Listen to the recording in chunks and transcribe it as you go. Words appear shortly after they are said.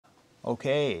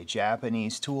Okay,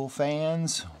 Japanese tool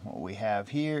fans, what we have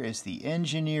here is the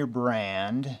Engineer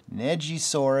brand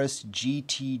Negisaurus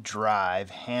GT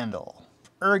Drive handle.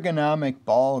 Ergonomic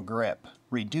ball grip,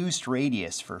 reduced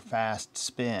radius for fast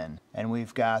spin, and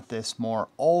we've got this more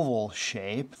oval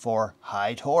shape for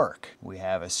high torque. We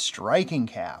have a striking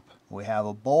cap, we have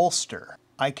a bolster.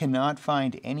 I cannot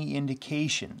find any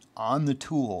indication on the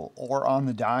tool or on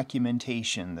the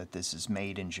documentation that this is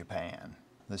made in Japan.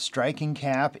 The striking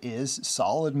cap is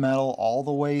solid metal all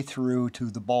the way through to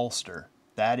the bolster.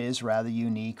 That is rather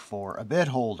unique for a bit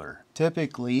holder.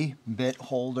 Typically, bit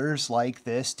holders like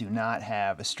this do not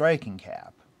have a striking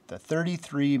cap. The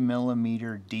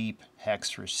 33mm deep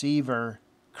hex receiver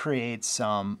creates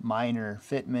some minor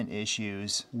fitment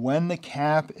issues. When the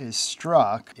cap is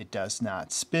struck, it does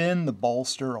not spin the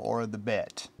bolster or the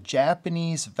bit.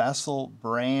 Japanese vessel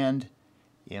brand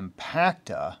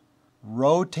Impacta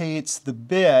rotates the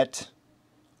bit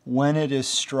when it is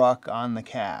struck on the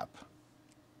cap.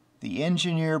 The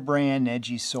Engineer brand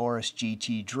Negisaurus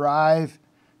GT Drive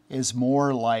is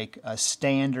more like a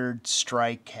standard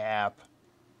strike cap.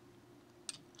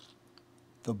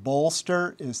 The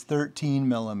bolster is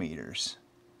 13mm.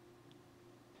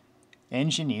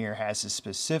 Engineer has a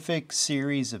specific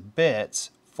series of bits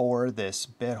for this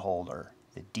bit holder.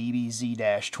 The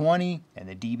DBZ-20 and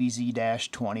the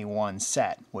DBZ-21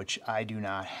 set, which I do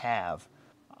not have.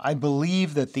 I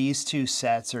believe that these two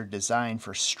sets are designed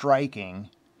for striking.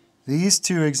 These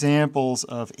two examples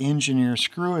of Engineer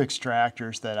screw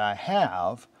extractors that I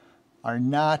have are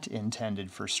not intended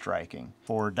for striking.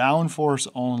 For downforce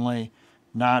only,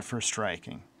 not for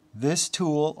striking. This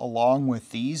tool, along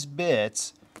with these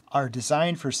bits, are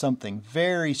designed for something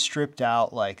very stripped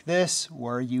out like this,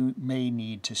 where you may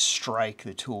need to strike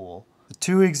the tool. The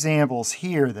two examples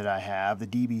here that I have, the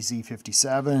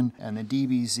DBZ-57 and the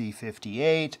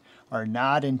DBZ-58, are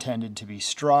not intended to be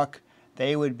struck.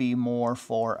 They would be more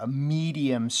for a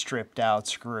medium stripped out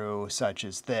screw such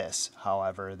as this.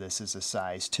 However, this is a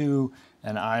size 2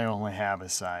 and I only have a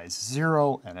size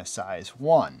 0 and a size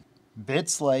 1.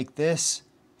 Bits like this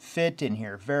fit in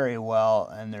here very well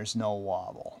and there's no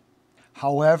wobble.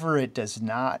 However, it does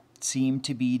not seem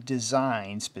to be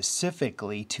designed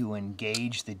specifically to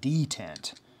engage the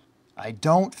detent. I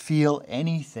don't feel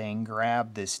anything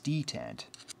grab this detent.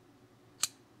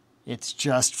 It's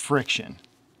just friction.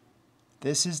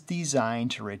 This is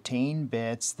designed to retain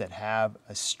bits that have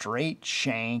a straight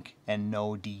shank and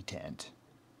no detent.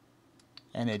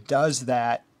 And it does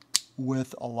that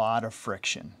with a lot of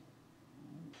friction.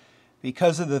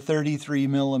 Because of the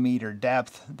 33mm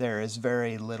depth, there is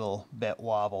very little bit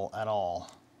wobble at all.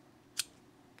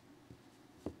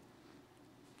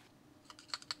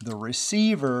 The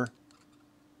receiver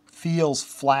feels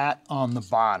flat on the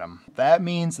bottom. That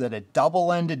means that a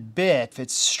double-ended bit, if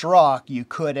it's struck, you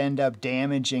could end up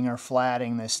damaging or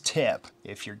flattening this tip.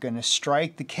 If you're going to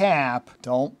strike the cap,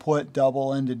 don't put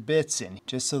double-ended bits in,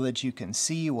 just so that you can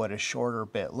see what a shorter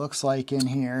bit looks like in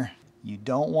here. You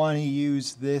don't want to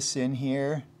use this in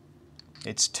here.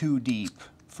 It's too deep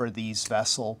for these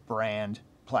Vessel brand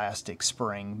plastic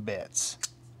spring bits.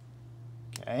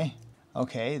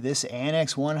 Okay, this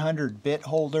Annex 100 bit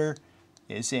holder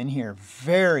is in here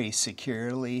very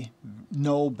securely,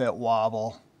 no bit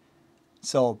wobble.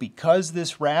 So because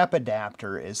this wrap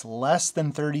adapter is less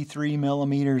than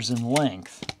 33mm in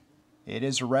length, it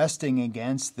is resting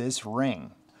against this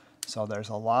ring. So there's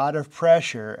a lot of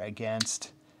pressure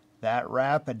against that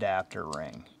wrap adapter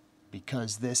ring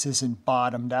because this isn't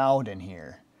bottomed out in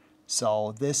here.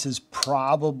 So this is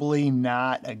probably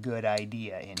not a good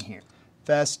idea in here.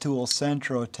 Festool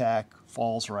Centrotech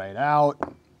falls right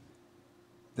out.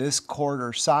 This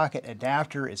quarter socket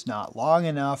adapter is not long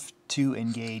enough to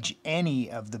engage any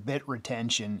of the bit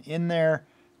retention in there,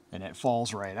 and it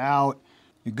falls right out.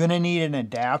 You're going to need an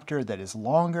adapter that is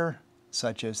longer,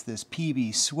 such as this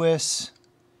PB Swiss,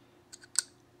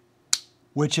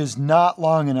 which is not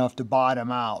long enough to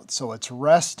bottom out, so it's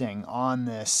resting on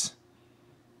this.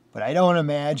 But I don't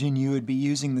imagine you would be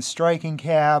using the striking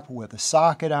cap with a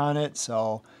socket on it,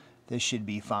 so this should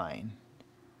be fine.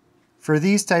 For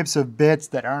these types of bits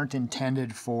that aren't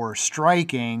intended for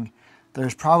striking,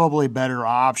 there's probably better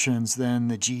options than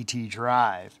the GT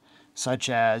Drive, such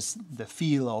as the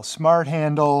Filo Smart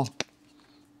Handle.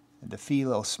 The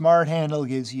Filo Smart Handle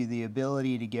gives you the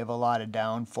ability to give a lot of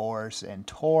downforce and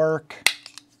torque.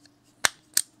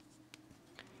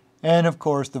 And of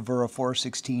course the Vura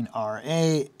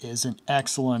 416RA is an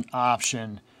excellent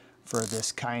option for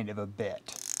this kind of a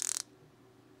bit.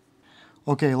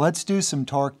 Okay, let's do some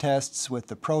torque tests with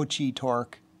the Pro-Chi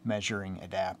torque measuring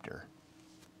adapter.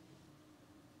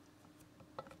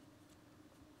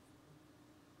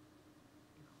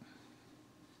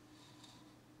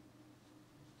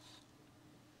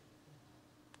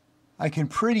 I can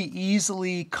pretty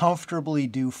easily, comfortably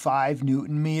do 5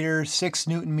 Newton meters. 6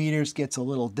 Newton meters gets a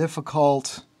little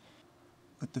difficult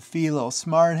with the Philo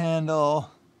Smart Handle.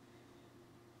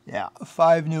 Yeah,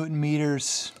 5 Newton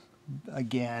meters,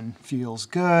 again, feels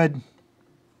good.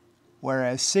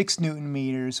 Whereas 6 Newton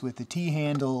meters with the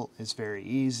T-handle is very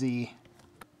easy.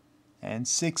 And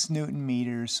 6 Newton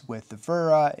meters with the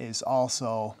Vera is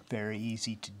also very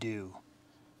easy to do.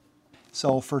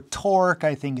 So for torque,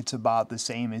 I think it's about the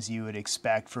same as you would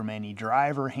expect from any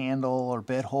driver handle or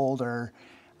bit holder.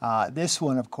 This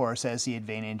one, of course, has the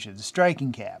advantage of the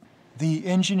striking cap. The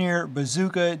Engineer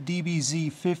Bazooka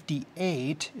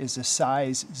DBZ58 is a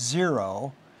size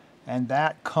 0, and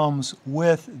that comes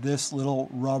with this little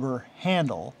rubber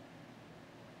handle.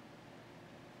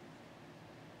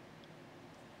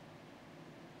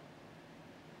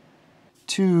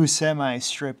 Two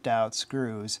semi-stripped out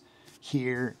screws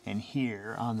here and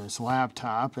here on this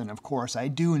laptop, and of course I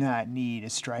do not need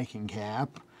a striking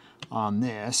cap on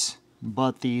this,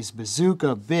 but these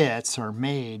bazooka bits are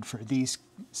made for these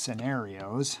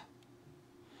scenarios,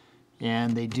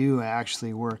 and they do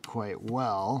actually work quite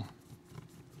well.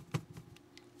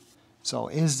 So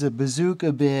is the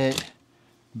bazooka bit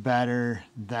better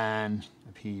than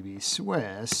a PB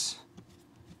Swiss?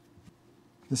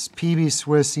 This PB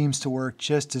Swiss seems to work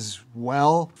just as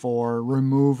well for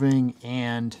removing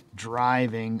and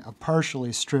driving a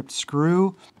partially stripped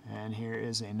screw. And here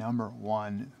is a number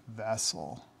 1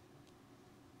 vessel.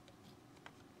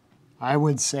 I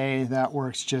would say that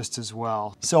works just as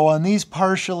well. So on these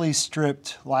partially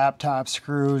stripped laptop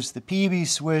screws, the PB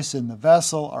Swiss and the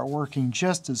vessel are working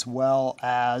just as well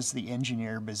as the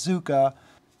Engineer Bazooka.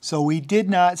 So we did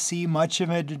not see much of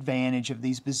an advantage of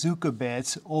these bazooka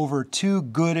bits over 2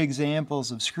 good examples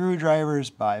of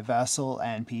screwdrivers by Vessel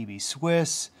and PB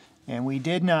Swiss, and we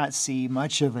did not see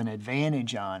much of an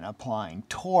advantage on applying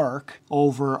torque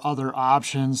over other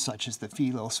options such as the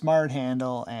Philo Smart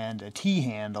Handle and a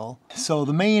T-handle. So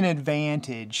the main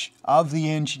advantage of the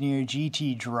Engineer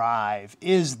GT Drive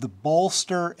is the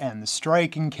bolster and the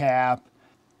striking cap,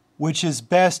 which is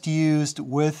best used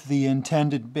with the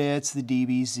intended bits, the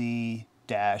DBZ-20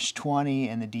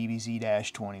 and the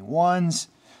DBZ-21s,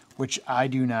 which I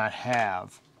do not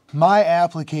have. My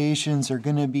applications are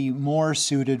going to be more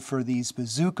suited for these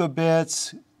bazooka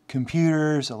bits,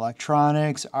 computers,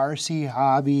 electronics, RC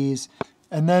hobbies,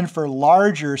 and then for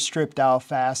larger stripped out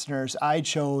fasteners, I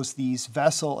chose these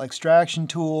vessel extraction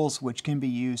tools, which can be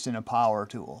used in a power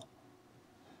tool.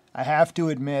 I have to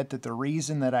admit that the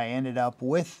reason that I ended up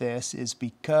with this is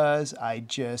because I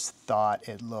just thought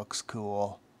it looks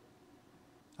cool.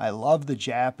 I love the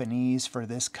Japanese for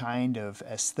this kind of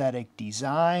aesthetic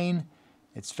design.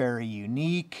 It's very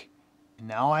unique.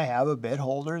 Now I have a bit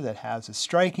holder that has a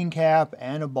striking cap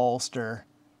and a bolster.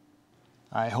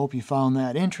 I hope you found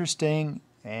that interesting,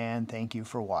 and thank you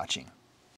for watching.